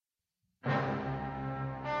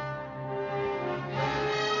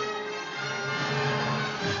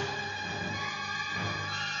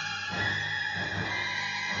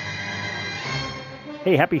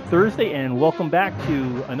Hey, happy Thursday, and welcome back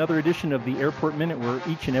to another edition of the Airport Minute, where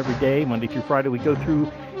each and every day, Monday through Friday, we go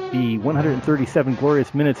through the 137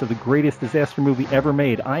 glorious minutes of the greatest disaster movie ever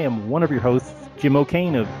made. I am one of your hosts, Jim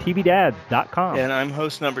O'Kane of TVDad.com. And I'm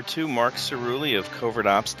host number 2, Mark Cerulli of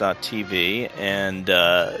CovertOps.tv. And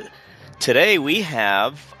today we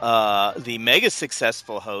have the mega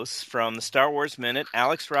successful hosts from the Star Wars Minute,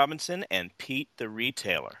 Alex Robinson and Pete the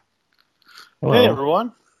Retailer. Hello. Hey,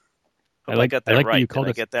 everyone. I got that right. Did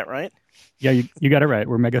I get that right? Yeah, you got it right.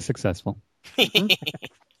 We're mega successful.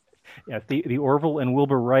 Yeah, the Orville and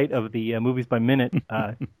Wilbur Wright of the Movies by Minute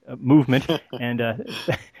movement. And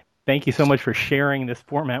thank you so much for sharing this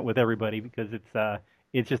format with everybody, because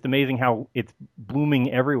it's just amazing how it's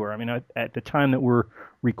blooming everywhere. I mean, at the time that we're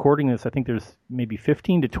recording this, I think there's maybe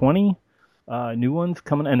 15 to 20 new ones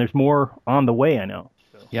coming, and there's more on the way, I know.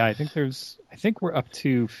 So. Yeah, I think we're up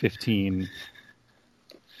to 15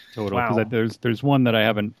 total. Wow. There's one that I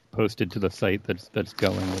haven't posted to the site that's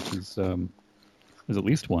going, which is there's at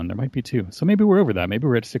least one. There might be two. So maybe we're over that. Maybe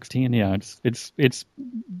we're at 16. Yeah, it's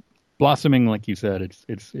blossoming, like you said.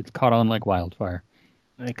 It's caught on like wildfire.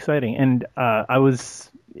 Exciting. And I was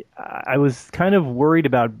kind of worried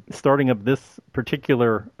about starting up this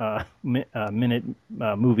particular minute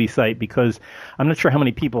movie site, because I'm not sure how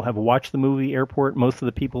many people have watched the movie Airport. Most of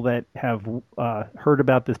the people that have heard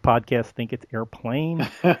about this podcast think it's Airplane,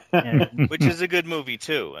 which is a good movie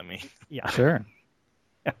too. I mean, yeah, sure.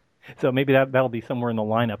 So maybe that'll be somewhere in the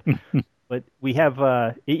lineup. But we have,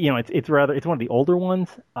 it's one of the older ones,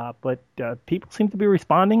 but people seem to be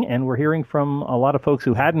responding, and we're hearing from a lot of folks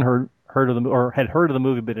who hadn't heard of the, or had heard of the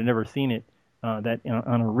movie but had never seen it, that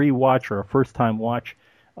on a rewatch or a first time watch,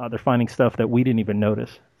 they're finding stuff that we didn't even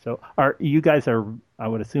notice. So you guys are, I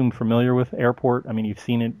would assume, familiar with Airport? I mean, you've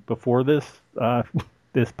seen it before this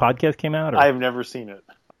this podcast came out? Or? I have never seen it.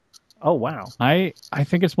 Oh, wow. I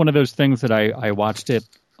think it's one of those things that I watched it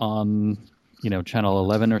on, Channel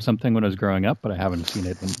 11 or something when I was growing up, but I haven't seen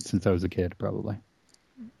it since I was a kid, probably.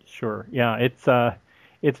 Sure. Yeah,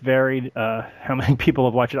 it's varied how many people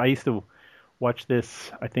have watched it. I used to watch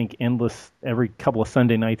this, I think, endless every couple of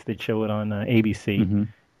Sunday nights. They'd show it on ABC. Mm-hmm.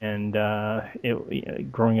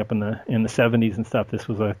 And growing up in the 70s and stuff, this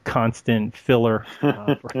was a constant filler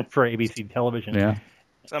for ABC television. Yeah.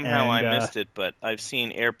 Somehow I missed it, but I've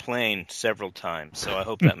seen Airplane several times, so I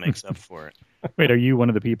hope that makes up for it. Wait, are you one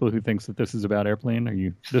of the people who thinks that this is about Airplane? Are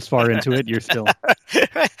you this far into it? You're still...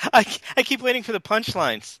 I keep waiting for the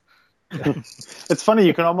punchlines. It's funny.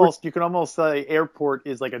 You can almost say Airport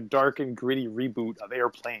is like a dark and gritty reboot of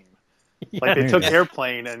Airplane. Yeah. Like they took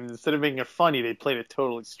Airplane, and instead of making it funny, they played it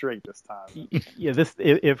totally straight this time. Yeah,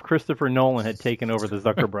 if Christopher Nolan had taken over the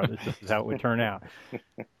Zucker brothers, this is how it would turn out.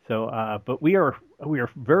 So, but we are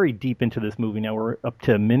very deep into this movie now. We're up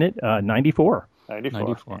to minute 94.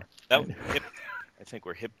 94. I think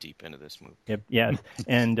we're hip deep into this movie. Yep, yes,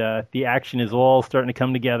 and the action is all starting to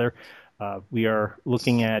come together. We are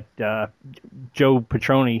looking at Joe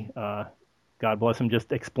Patroni, God bless him,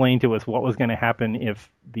 just explained to us what was going to happen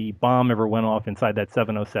if the bomb ever went off inside that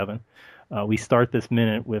 707. We start this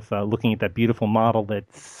minute with looking at that beautiful model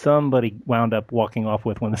that somebody wound up walking off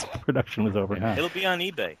with when this production was over. Yeah. It'll be on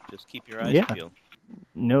eBay. Just keep your eyes peeled.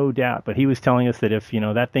 No doubt. But he was telling us that if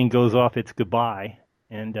that thing goes off, it's goodbye.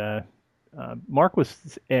 And Mark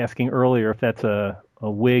was asking earlier if that's a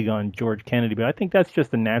wig on George Kennedy, but I think that's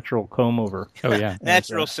just a natural comb over. Oh yeah,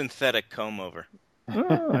 natural synthetic comb over. I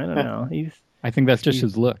don't know. I think that's just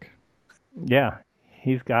his look. Yeah,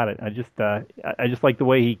 he's got it. I just like the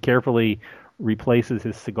way he carefully replaces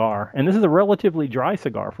his cigar. And this is a relatively dry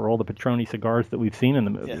cigar for all the Patroni cigars that we've seen in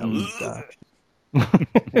the movie.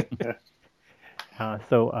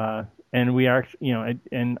 Yeah. And we are,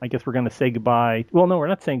 and I guess we're going to say goodbye. Well, no, we're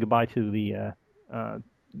not saying goodbye to the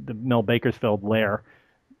Mel Bakersfeld lair,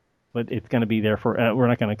 but it's going to be there for. We're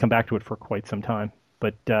not going to come back to it for quite some time.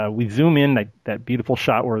 But we zoom in that beautiful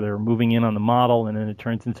shot where they're moving in on the model, and then it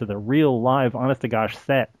turns into the real live, honest-to-gosh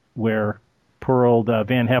set where poor old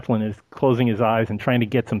Van Heflin is closing his eyes and trying to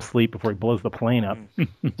get some sleep before he blows the plane up. Do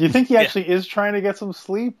you think he actually is trying to get some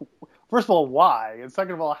sleep? First of all, why? And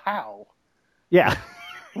second of all, how? Yeah.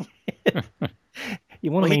 He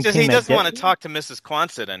doesn't want to talk to Mrs.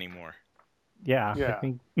 Quonset anymore. Yeah.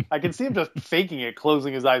 I can see him just faking it,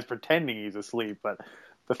 closing his eyes, pretending he's asleep, but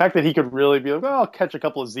the fact that he could really be like, I'll catch a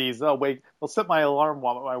couple of Z's. Oh, wait, I'll set my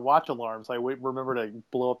watch alarm so I remember to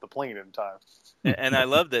blow up the plane in time. And I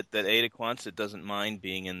love that Ada Quonset doesn't mind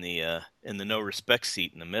being in the no respect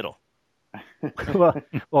seat in the middle. well,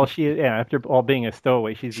 after all being a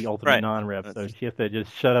stowaway, she's the ultimate non-rep, so she has to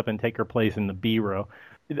just shut up and take her place in the B row.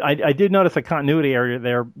 I did notice a continuity area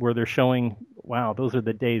there where they're showing wow, those are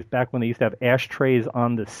the days back when they used to have ashtrays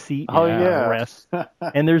on the seat Oh, yeah. rest.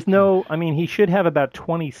 And there's no, I mean, he should have about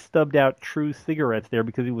 20 stubbed out true cigarettes there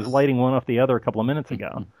because he was lighting one off the other a couple of minutes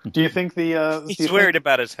ago. Do you think He's worried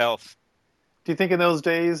about his health. Do you think in those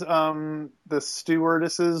days the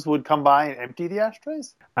stewardesses would come by and empty the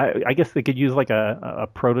ashtrays? I guess they could use like a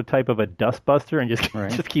prototype of a dustbuster and just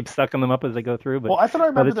Right. just keep sucking them up as they go through. But Well, I thought I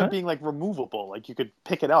remember the them time- being like removable, like you could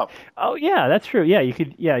pick it up. Oh yeah, that's true. Yeah, you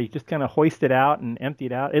could. Yeah, you just kind of hoist it out and empty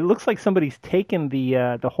it out. It looks like somebody's taken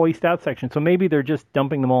the hoist out section, so maybe they're just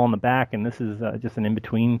dumping them all in the back, and this is just an in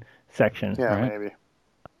between section. Yeah, Right. maybe.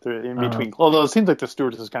 They're in between. Although it seems like the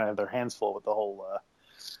stewardesses kind of have their hands full with the whole,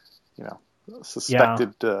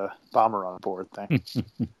 suspected bomber on board thing.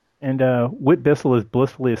 And Whit Bissell is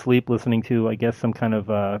blissfully asleep, listening to, I guess, some kind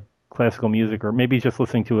of classical music, or maybe he's just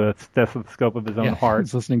listening to a stethoscope of his own heart.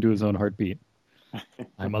 He's listening to his own heartbeat.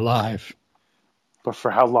 I'm alive. But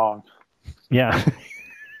for how long? Yeah.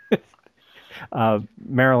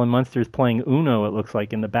 Marilyn Munster's playing Uno, it looks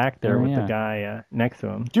like, in the back there with the guy next to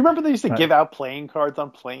him. Do you remember they used to give out playing cards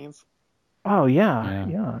on planes? Oh,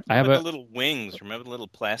 yeah. I have the little wings. Remember the little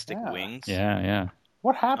plastic wings? Yeah.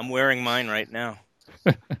 What happened? I'm wearing mine right now.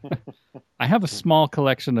 I have a small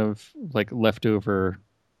collection of like leftover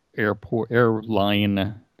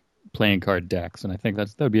airline playing card decks, and I think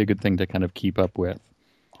that would be a good thing to kind of keep up with.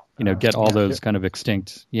 Get all those kind of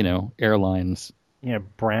extinct, airlines. Yeah,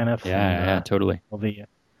 Braniff. Yeah, totally.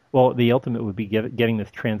 The ultimate would be getting this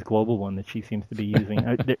transglobal one that she seems to be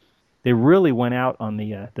using. They really went out on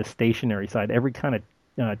the stationary side. Every kind of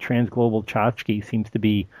transglobal tchotchke seems to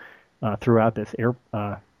be throughout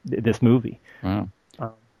this movie. Wow.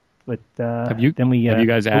 But have you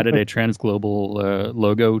guys added a transglobal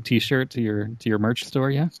logo T-shirt to your merch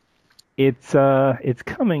store yet? It's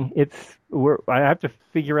coming. I have to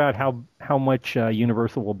figure out how much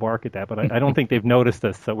Universal will bark at that, but I don't think they've noticed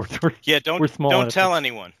us. So we're small. Don't tell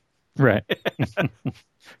anyone. Right.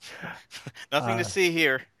 Nothing to see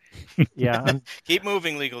here. Yeah. Keep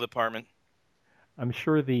moving, legal department. I'm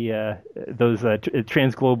sure those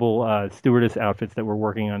transglobal stewardess outfits that we're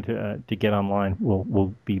working on to get online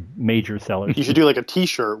will be major sellers. You should do like a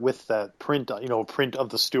T-shirt with that print, print of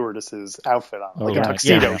the stewardess's outfit on, like a right.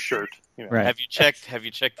 tuxedo Yeah. shirt. Right. Have you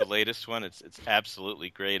checked the latest one? It's absolutely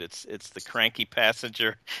great. It's the cranky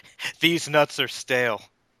passenger. These nuts are stale.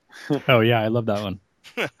 Oh yeah, I love that one.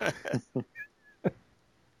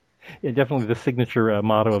 Yeah, definitely the signature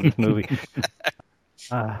motto of this movie.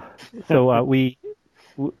 So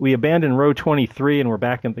we abandoned row 23 and we're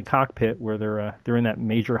back in the cockpit where they're in that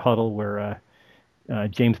major huddle where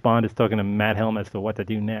James Bond is talking to Matt Helm as to what to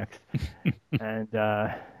do next. And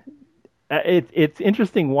it's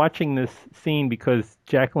interesting watching this scene because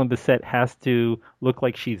Jacqueline Bisset has to look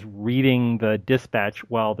like she's reading the dispatch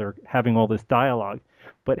while they're having all this dialogue.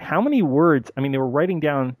 But how many words? I mean, they were writing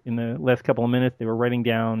down in the last couple of minutes. They were writing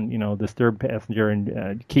down, disturbed passenger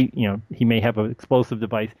and he may have an explosive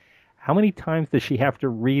device. How many times does she have to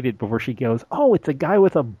read it before she goes, "Oh, it's a guy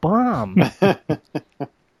with a bomb"?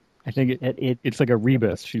 I think it's like a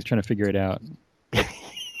rebus. She's trying to figure it out.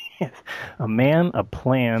 A man, a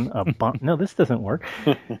plan, a bomb. No, this doesn't work.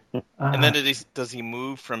 And then does he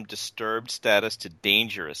move from disturbed status to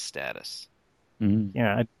dangerous status? Mm.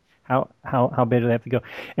 Yeah. How bad do they have to go?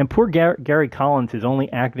 And poor Gary Collins, his only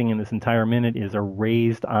acting in this entire minute is a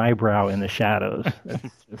raised eyebrow in the shadows.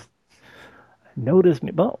 That's just notice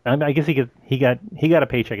me. Well, I guess he got a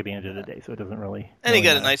paycheck at the end of the day, so it doesn't really. And he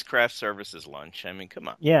got a nice craft services lunch. I mean, come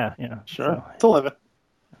on. Yeah, Sure, So, it's a living.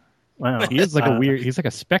 wow. He is like he's like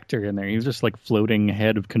a specter in there. He's just like floating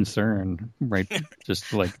head of concern, right?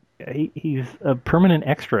 Just like He's a permanent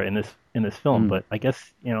extra in this film, but I guess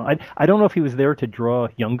I don't know if he was there to draw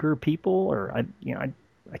younger people, or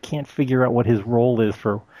I can't figure out what his role is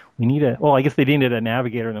for. I guess they needed a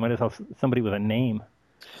navigator, and they might as well have somebody with a name.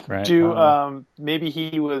 right. Maybe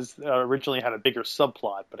he was originally had a bigger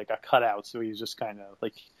subplot, but it got cut out, so he's just kind of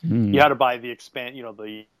like you had to buy the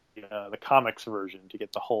the comics version to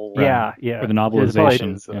get the whole Yeah. For the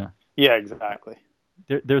novelization. yeah, exactly.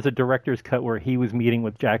 There's a director's cut where he was meeting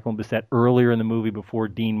with Jacqueline Bisset earlier in the movie before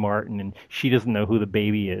Dean Martin, and she doesn't know who the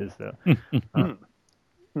baby is.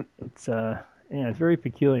 So it's very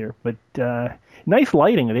peculiar, but nice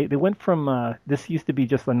lighting. They went from this used to be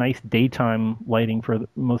just a nice daytime lighting for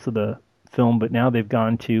most of the film, but now they've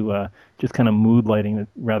gone to just kind of mood lighting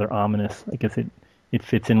that's rather ominous. I guess it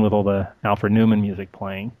fits in with all the Alfred Newman music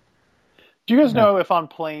playing. Do you guys know if on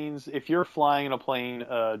planes, if you're flying in a plane,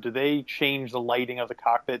 do they change the lighting of the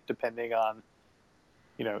cockpit depending on,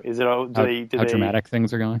 is it how dramatic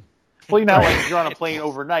things are going? Well, you know, like if you're on a plane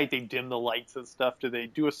overnight, they dim the lights and stuff. Do they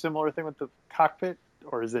do a similar thing with the cockpit,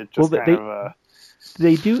 or is it just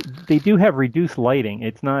They do have reduced lighting.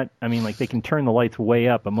 It's not. I mean, like they can turn the lights way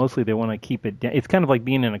up, but mostly they want to keep it down. It's kind of like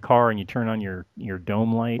being in a car and you turn on your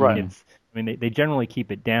dome light. Right. They generally keep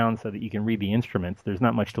it down so that you can read the instruments. There's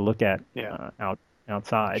not much to look at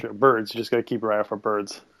outside. Sure, birds. You just got to keep your eye out for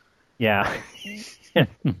birds. Yeah,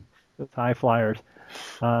 those high flyers.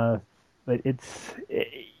 But it's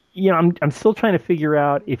I'm still trying to figure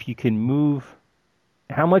out if you can move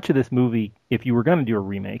how much of this movie, if you were going to do a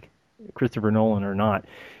remake, Christopher Nolan or not,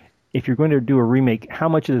 if you're going to do a remake, how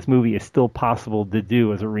much of this movie is still possible to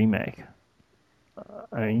do as a remake?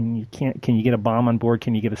 I mean, you can't. Can you get a bomb on board?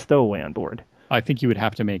 Can you get a stowaway on board? I think you would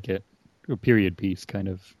have to make it a period piece, kind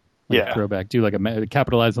of throwback. Do like a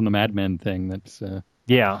capitalize on the Mad Men thing. That's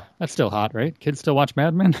still hot, right? Kids still watch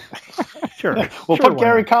Mad Men. Sure. We'll put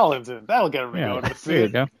Gary Collins in. That'll get him going. There you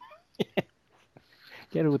go.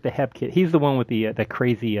 Get it with the Hep kid. He's the one with the that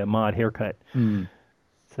crazy mod haircut.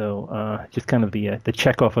 So just kind of the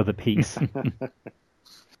check-off of the piece.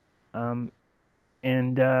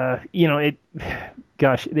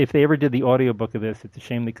 Gosh, if they ever did the audiobook of this, it's a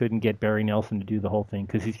shame they couldn't get Barry Nelson to do the whole thing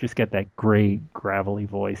because he's just got that gray, gravelly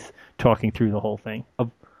voice talking through the whole thing. Of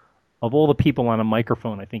all the people on a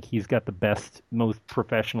microphone, I think he's got the best, most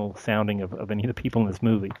professional sounding of any of the people in this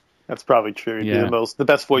movie. That's probably true. Yeah. The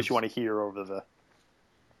best voice you want to hear over the.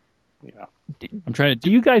 I'm trying to. Do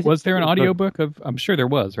you guys? Was there an audiobook of? I'm sure there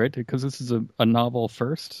was, right? Because this is a novel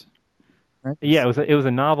first. Right? Yeah, it was a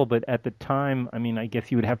novel, but at the time, I mean, I guess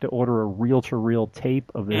you would have to order a reel-to-reel tape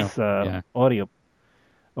of this audio,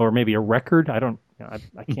 or maybe a record. I can't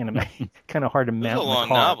imagine. It's kind of hard to mount. It's a long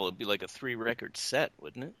novel. It'd be like a 3-record set,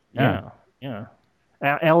 wouldn't it? Yeah.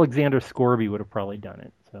 Alexander Scorby would have probably done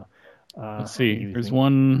it. So let's see. There's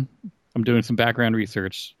one. I'm doing some background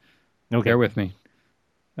research. Okay. Bear with me.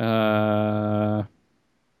 Put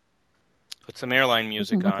some airline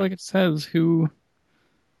music look on. Like it says who.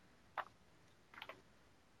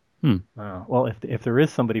 Well, if there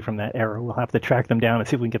is somebody from that era, we'll have to track them down and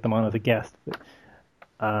see if we can get them on as a guest. But,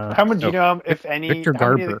 how many? Do you know if any? Victor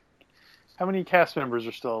Garber. How many cast members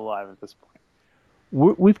are still alive at this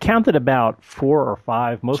point? We've counted about 4 or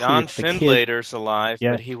 5. Mostly John it's the Findlater's alive,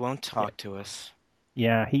 Yeah. but he won't talk to us.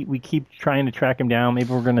 Yeah, we keep trying to track him down. Maybe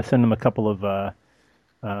we're going to send him a couple of.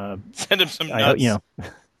 Send him some nuts.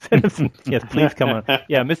 Send him some. Yes, please come on.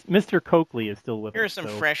 Yeah, Mr. Coakley is still with us. Here are some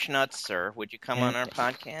fresh nuts, sir. Would you come on our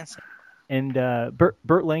podcast? And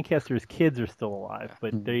Burt Lancaster's kids are still alive,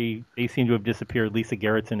 but they seem to have disappeared. Lisa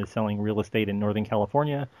Gerritsen is selling real estate in Northern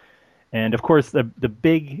California, and of course the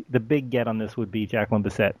big get on this would be Jacqueline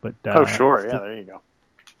Bisset. But sure, there you go.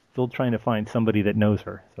 Still trying to find somebody that knows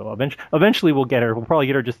her. So eventually we'll get her. We'll probably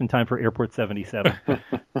get her just in time for Airport 77.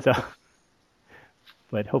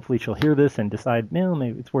 But hopefully she'll hear this and decide,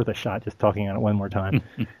 maybe it's worth a shot just talking on it one more time.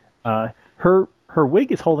 Her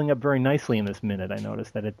wig is holding up very nicely in this minute. I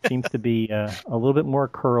noticed that it seems to be a little bit more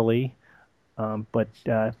curly, but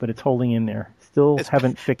it's holding in there.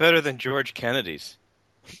 Haven't fixed. Better than George Kennedy's.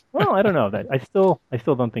 Well, I don't know that. I still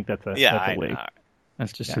don't think that's a wig. Know.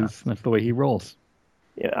 That's just that's the way he rolls.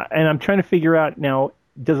 Yeah, and I'm trying to figure out now.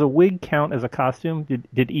 Does a wig count as a costume?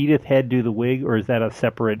 Did Edith Head do the wig, or is that a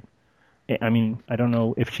separate? I mean, I don't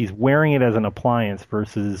know if she's wearing it as an appliance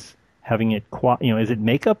versus having it. Is it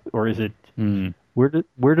makeup or is it?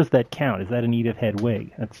 Where does that count? Is that an Edith Head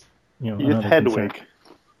wig? That's Edith Head wig.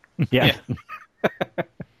 Yeah.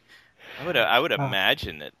 I would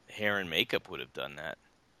imagine that hair and makeup would have done that.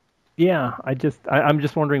 Yeah, I'm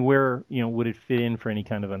just wondering where would it fit in for any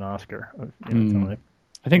kind of an Oscar?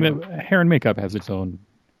 I think that hair and makeup has its own,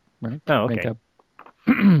 right? Oh, okay. Makeup.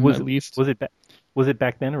 At least was it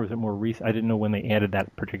back then or was it more recent? I didn't know when they added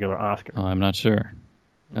that particular Oscar. Oh, I'm not sure.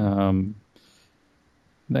 I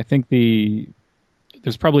think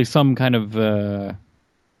there's probably some kind of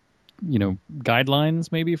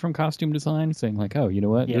guidelines maybe from costume design saying like, oh, you know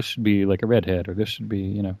what, this should be like a redhead or this should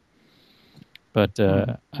be But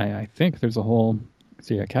I think there's a whole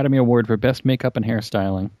Academy Award for Best Makeup and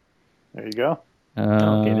Hairstyling. There you go.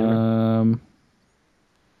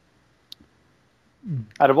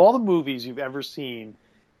 Out of all the movies you've ever seen,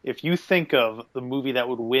 if you think of the movie that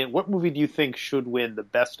would win, what movie do you think should win the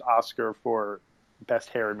best Oscar for best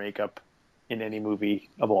hair and makeup in any movie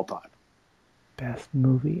of all time? Best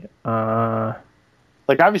movie?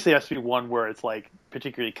 Like, obviously it has to be one where it's like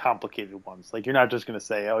particularly complicated ones. Like, you're not just going to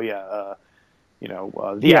say,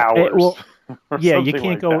 the hours. Yeah, you something can't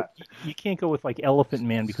like go. that. You can't go with like Elephant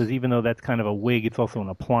Man because even though that's kind of a wig, it's also an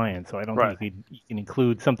appliance. So I don't Right. think you can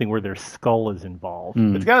include something where their skull is involved.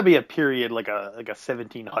 It's got to be a period like a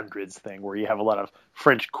 1700s thing where you have a lot of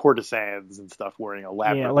French courtesans and stuff wearing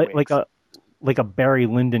elaborate Yeah, wigs. like a Barry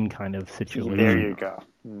Lyndon kind of situation. There you go.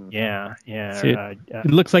 Yeah. See, it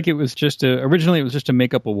looks like it was originally it was just a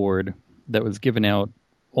makeup award that was given out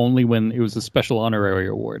only when it was a special honorary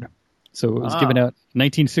award. So it was given out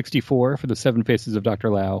 1964 for The Seven Faces of Dr.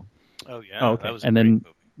 Lao. Oh, yeah. Okay. That was And a then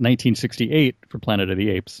great movie. 1968 for Planet of the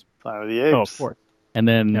Apes. Planet of the Apes. Oh, of course. And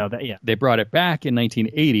then they brought it back in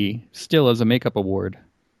 1980, still as a makeup award,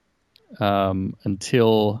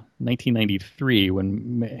 until 1993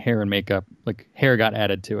 when hair and makeup, like hair got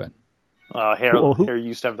added to it. Hair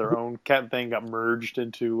used to have their own cat thing, got merged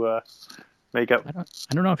into makeup. I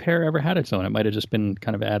don't know if hair ever had its own. It might have just been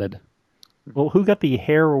kind of added. Well, who got the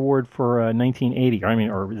hair award for 1980? I mean,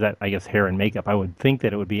 or is that, I guess, hair and makeup? I would think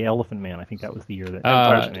that it would be Elephant Man. I think that was the year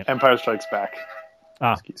that Empire Strikes Back.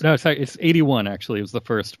 No, sorry, it's 81, actually. It was the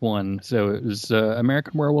first one. So it was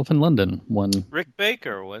American Werewolf in London won. Rick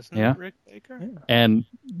Baker, wasn't it? Rick Baker? Yeah. And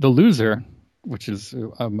the loser, which is,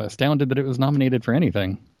 I'm astounded that it was nominated for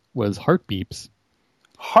anything, was Heartbeeps.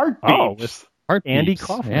 Heartbeeps? With Andy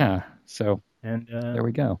Kaufman. Yeah, so and there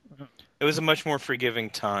we go. It was a much more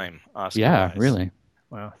forgiving time, Oscar. Yeah, really.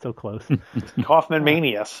 Wow, so close. Kaufman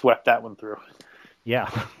Mania swept that one through. Yeah.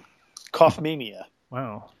 Kaufmania.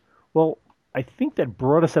 Wow. Well, I think that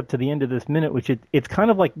brought us up to the end of this minute, which it's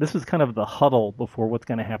kind of like this was kind of the huddle before what's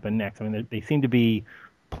going to happen next. I mean, they seem to be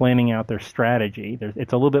planning out their strategy.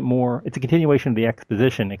 It's a little bit more. It's a continuation of the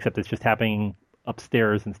exposition, except it's just happening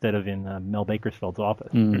upstairs instead of in Mel Bakersfeld's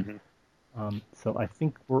office. Mm-hmm. So I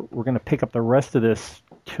think we're going to pick up the rest of this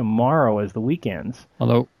tomorrow as the weekends.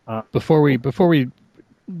 Although before we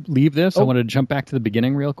leave this, I want to jump back to the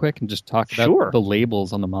beginning real quick and just talk about the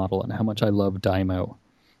labels on the model and how much I love Dymo.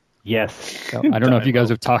 Yes. So, I don't know if you guys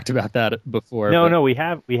have talked about that before. No, we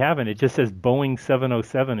haven't. It just says Boeing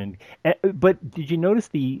 707, but did you notice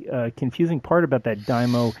the confusing part about that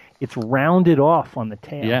Dymo? It's rounded off on the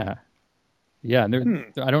tail. Yeah,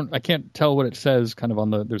 and I can't tell what it says. Kind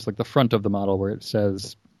of there's like the front of the model where it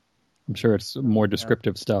says. I'm sure it's more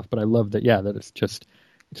descriptive stuff, but I love that. Yeah, that it's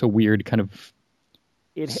a weird kind of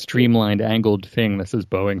streamlined, angled thing that says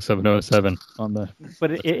Boeing 707 on the.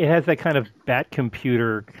 But it has that kind of bat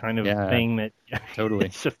computer kind of thing that. Totally.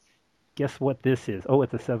 It's just, guess what this is? Oh,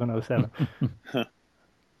 it's a 707.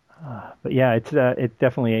 But yeah, it's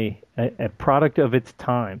definitely a product of its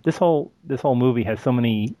time. This whole movie has so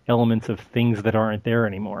many elements of things that aren't there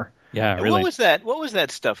anymore. Yeah, really. What was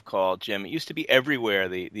that stuff called, Jim? It used to be everywhere.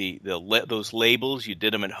 Those labels, you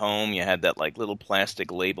did them at home. You had that like little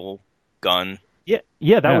plastic label gun. That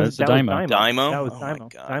was Dymo. Dymo. That was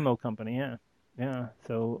Dymo. Dymo company. Yeah.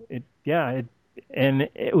 So and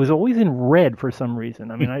it was always in red for some reason.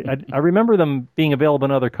 I mean, I remember them being available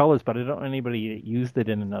in other colors, but I don't know anybody that used it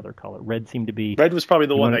in another color. Red seemed to be. Red was probably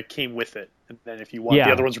the one that came with it, and then if you want, the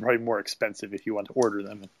other ones are probably more expensive if you want to order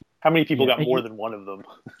them. How many people got more than one of them?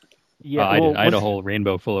 Yeah, I had a whole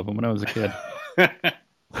rainbow full of them when I was a kid.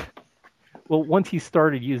 Well, once you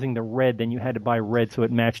started using the red, then you had to buy red so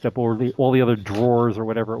it matched up all the other drawers or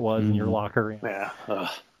whatever it was in your locker. Yeah.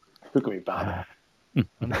 Who can be bothered?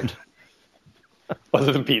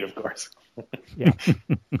 Other than Pete, of course. Yeah.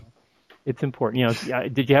 It's important.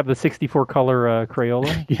 Did you have the 64 color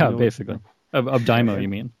Crayola? Yeah, basically. Of Dymo, you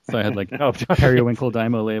mean? So I had like Periwinkle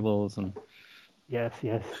Dymo labels and. Yes.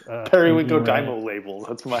 Periwinkle Dymo labels.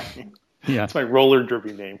 That's my roller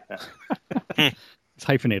derby name. It's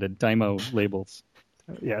hyphenated, Dymo labels.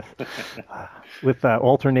 Yes. With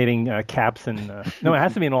alternating caps and... no, it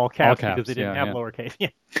has to be in all caps because they didn't have lowercase. Yeah.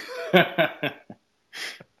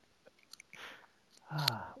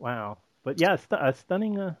 Wow. But yeah, a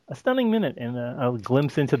stunning minute and a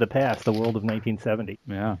glimpse into the past, the world of 1970.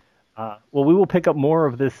 Yeah. Well, we will pick up more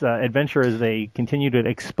of this adventure as they continue to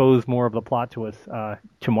expose more of the plot to us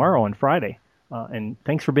tomorrow on Friday. And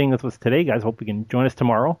thanks for being with us today, guys. Hope you can join us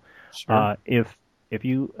tomorrow. Sure. If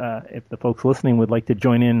the folks listening would like to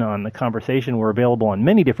join in on the conversation, we're available on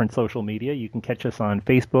many different social media. You can catch us on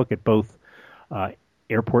Facebook at both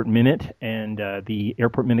Airport Minute and the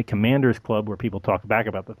Airport Minute Commanders Club, where people talk back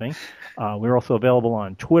about the thing. We're also available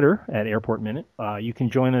on Twitter at Airport Minute. You can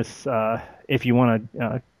join us if you want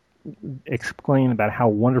to explain about how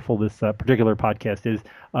wonderful this particular podcast is.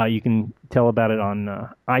 You can tell about it on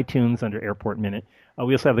iTunes under Airport Minute.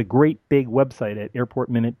 We also have a great big website at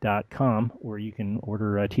airportminute.com where you can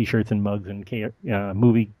order T-shirts and mugs and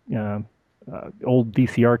movie old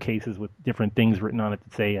VCR cases with different things written on it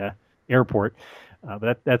that say airport.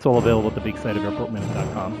 But that's all available at the big site of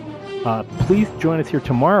airportminute.com. Please join us here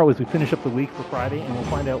tomorrow as we finish up the week for Friday, and we'll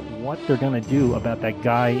find out what they're going to do about that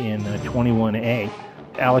guy in 21A.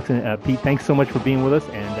 Alex and Pete, thanks so much for being with us,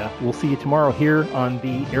 and we'll see you tomorrow here on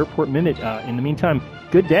the Airport Minute. In the meantime,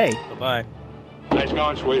 good day. Bye-bye. Nice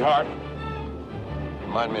going, sweetheart.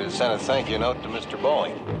 Remind me to send a thank you note to Mr.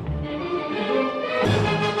 Boeing.